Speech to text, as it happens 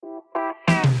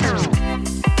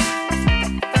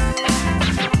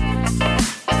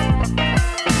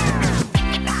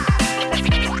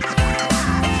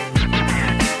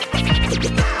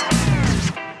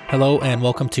Hello and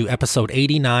welcome to episode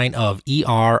 89 of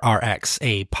ERRX,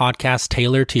 a podcast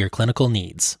tailored to your clinical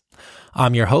needs.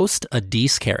 I'm your host,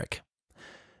 Adis Carrick.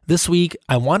 This week,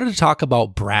 I wanted to talk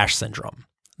about Brash syndrome.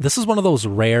 This is one of those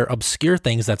rare, obscure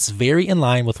things that's very in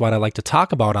line with what I like to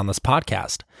talk about on this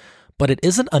podcast, but it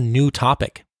isn't a new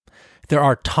topic. There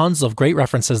are tons of great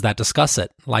references that discuss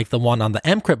it, like the one on the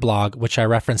MCRIT blog, which I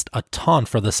referenced a ton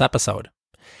for this episode.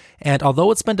 And although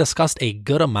it's been discussed a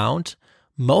good amount,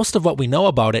 most of what we know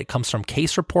about it comes from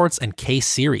case reports and case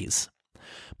series.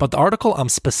 But the article I'm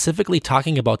specifically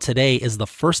talking about today is the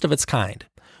first of its kind,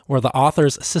 where the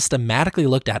authors systematically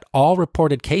looked at all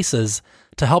reported cases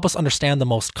to help us understand the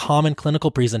most common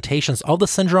clinical presentations of the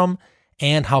syndrome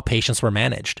and how patients were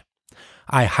managed.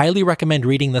 I highly recommend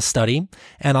reading this study,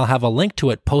 and I'll have a link to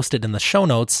it posted in the show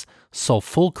notes, so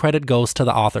full credit goes to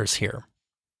the authors here.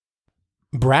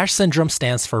 Brash syndrome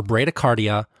stands for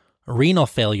bradycardia, renal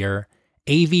failure,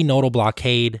 AV nodal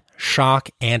blockade, shock,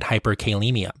 and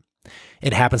hyperkalemia.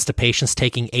 It happens to patients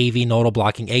taking AV nodal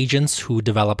blocking agents who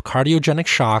develop cardiogenic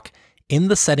shock in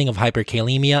the setting of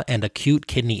hyperkalemia and acute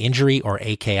kidney injury, or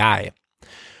AKI.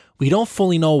 We don't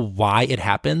fully know why it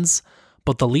happens,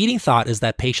 but the leading thought is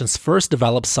that patients first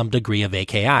develop some degree of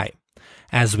AKI.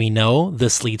 As we know,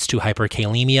 this leads to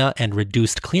hyperkalemia and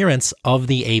reduced clearance of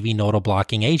the AV nodal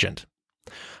blocking agent.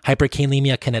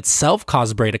 Hyperkalemia can itself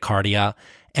cause bradycardia,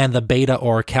 and the beta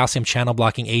or calcium channel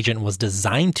blocking agent was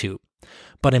designed to.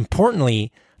 But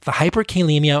importantly, the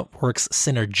hyperkalemia works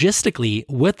synergistically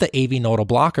with the AV nodal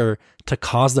blocker to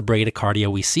cause the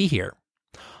bradycardia we see here.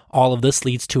 All of this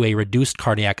leads to a reduced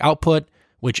cardiac output,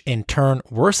 which in turn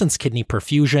worsens kidney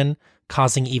perfusion,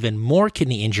 causing even more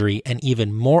kidney injury and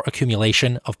even more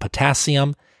accumulation of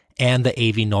potassium and the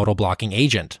AV nodal blocking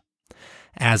agent.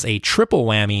 As a triple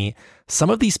whammy, some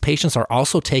of these patients are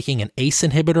also taking an ACE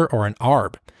inhibitor or an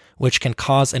ARB, which can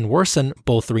cause and worsen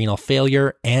both renal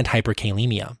failure and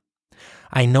hyperkalemia.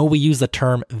 I know we use the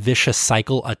term vicious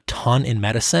cycle a ton in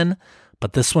medicine,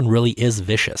 but this one really is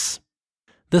vicious.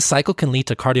 This cycle can lead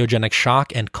to cardiogenic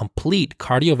shock and complete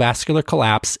cardiovascular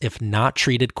collapse if not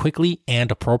treated quickly and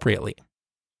appropriately.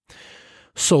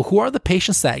 So who are the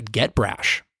patients that get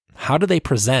Brash? How do they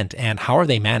present and how are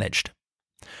they managed?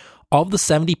 Of the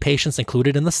 70 patients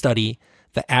included in the study,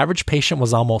 the average patient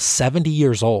was almost 70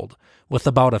 years old, with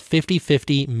about a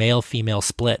 50-50 male-female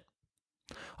split.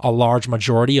 A large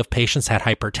majority of patients had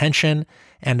hypertension,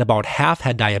 and about half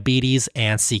had diabetes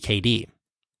and CKD.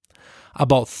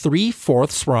 About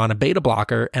 3/4 were on a beta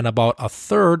blocker, and about a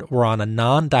third were on a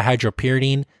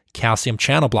non-dihydropyridine calcium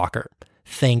channel blocker,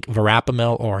 think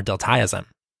verapamil or diltiazem.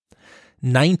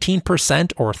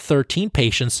 19% or 13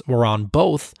 patients were on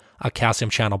both a calcium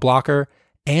channel blocker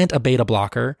and a beta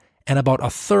blocker, and about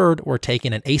a third were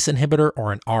taking an ACE inhibitor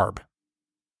or an ARB.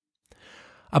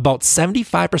 About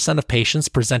 75% of patients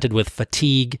presented with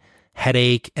fatigue,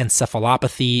 headache,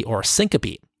 encephalopathy, or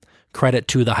syncope, credit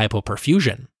to the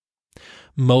hypoperfusion.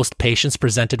 Most patients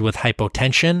presented with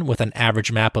hypotension with an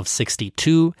average MAP of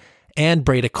 62 and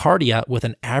bradycardia with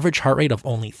an average heart rate of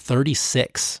only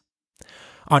 36.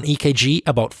 On EKG,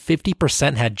 about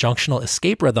 50% had junctional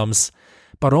escape rhythms,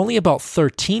 but only about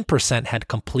 13% had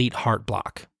complete heart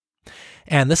block.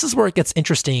 And this is where it gets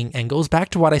interesting and goes back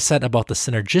to what I said about the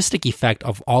synergistic effect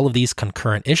of all of these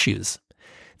concurrent issues.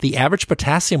 The average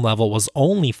potassium level was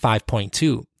only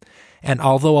 5.2. And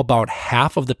although about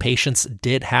half of the patients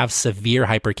did have severe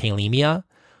hyperkalemia,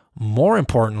 more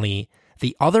importantly,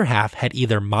 the other half had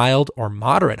either mild or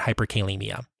moderate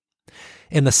hyperkalemia.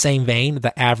 In the same vein,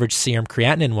 the average serum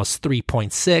creatinine was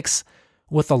 3.6,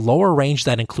 with a lower range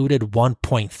that included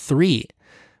 1.3,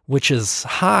 which is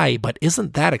high but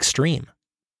isn't that extreme.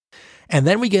 And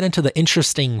then we get into the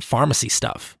interesting pharmacy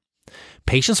stuff.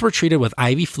 Patients were treated with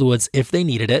IV fluids if they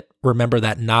needed it. Remember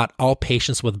that not all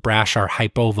patients with Brash are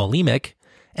hypovolemic,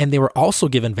 and they were also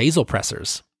given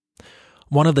vasopressors.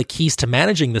 One of the keys to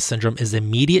managing this syndrome is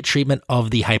immediate treatment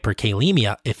of the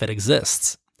hyperkalemia if it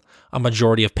exists. A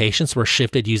majority of patients were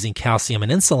shifted using calcium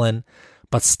and insulin,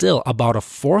 but still about a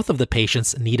fourth of the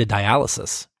patients needed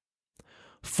dialysis.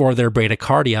 For their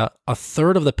bradycardia, a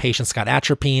third of the patients got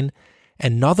atropine,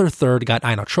 another third got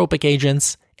inotropic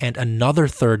agents, and another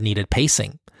third needed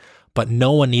pacing, but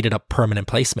no one needed a permanent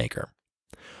pacemaker.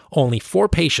 Only 4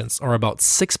 patients, or about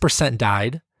 6%,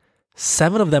 died,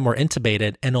 7 of them were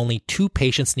intubated, and only 2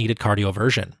 patients needed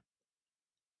cardioversion.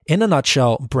 In a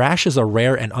nutshell, Brash is a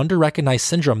rare and under-recognized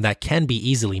syndrome that can be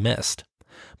easily missed.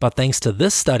 But thanks to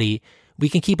this study, we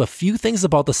can keep a few things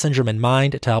about the syndrome in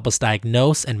mind to help us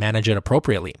diagnose and manage it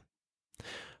appropriately.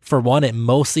 For one, it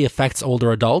mostly affects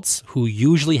older adults who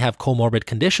usually have comorbid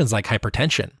conditions like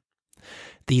hypertension.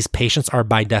 These patients are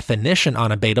by definition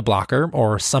on a beta blocker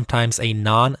or sometimes a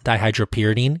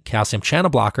non-dihydropyridine calcium channel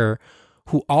blocker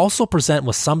who also present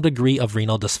with some degree of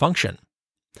renal dysfunction.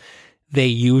 They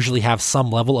usually have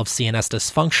some level of CNS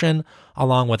dysfunction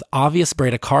along with obvious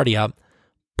bradycardia,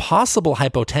 possible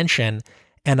hypotension,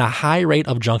 and a high rate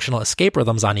of junctional escape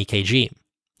rhythms on EKG.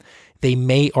 They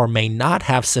may or may not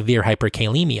have severe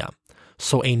hyperkalemia,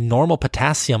 so a normal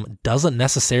potassium doesn't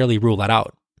necessarily rule that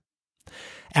out.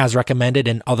 As recommended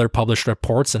in other published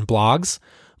reports and blogs,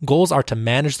 goals are to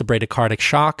manage the bradycardic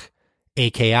shock,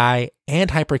 AKI,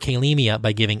 and hyperkalemia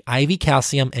by giving IV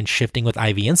calcium and shifting with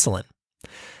IV insulin.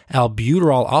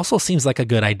 Albuterol also seems like a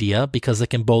good idea because it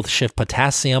can both shift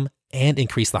potassium and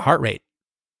increase the heart rate.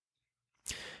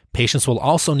 Patients will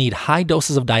also need high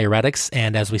doses of diuretics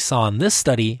and, as we saw in this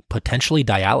study, potentially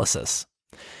dialysis.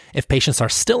 If patients are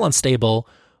still unstable,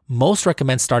 most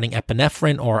recommend starting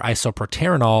epinephrine or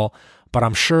isoproterenol, but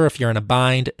I'm sure if you're in a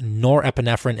bind,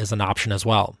 norepinephrine is an option as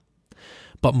well.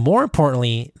 But more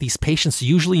importantly, these patients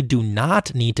usually do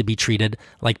not need to be treated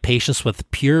like patients with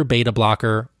pure beta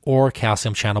blocker or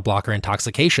calcium channel blocker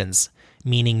intoxications,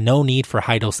 meaning no need for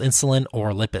high-dose insulin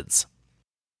or lipids.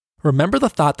 Remember the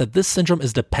thought that this syndrome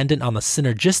is dependent on the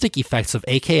synergistic effects of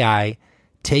AKI,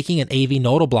 taking an AV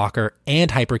nodal blocker,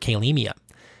 and hyperkalemia.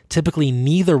 Typically,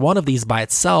 neither one of these by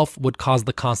itself would cause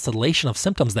the constellation of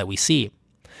symptoms that we see.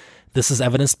 This is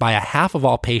evidenced by a half of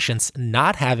all patients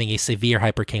not having a severe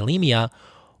hyperkalemia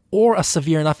or a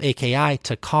severe enough AKI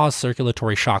to cause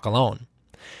circulatory shock alone.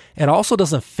 It also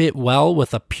doesn't fit well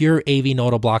with a pure AV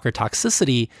nodal blocker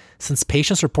toxicity since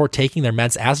patients report taking their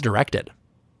meds as directed.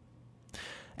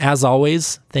 As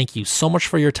always, thank you so much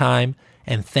for your time,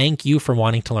 and thank you for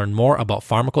wanting to learn more about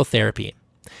pharmacotherapy.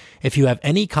 If you have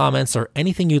any comments or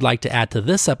anything you'd like to add to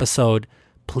this episode,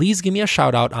 please give me a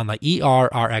shout out on the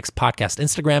ERRX Podcast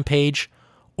Instagram page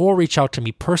or reach out to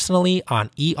me personally on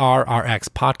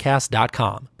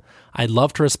errxpodcast.com. I'd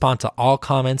love to respond to all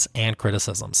comments and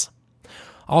criticisms.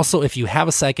 Also, if you have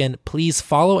a second, please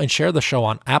follow and share the show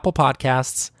on Apple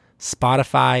Podcasts,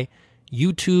 Spotify,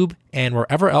 YouTube, and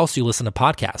wherever else you listen to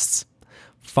podcasts.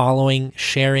 Following,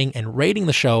 sharing, and rating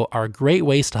the show are great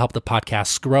ways to help the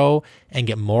podcast grow and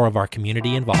get more of our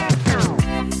community involved.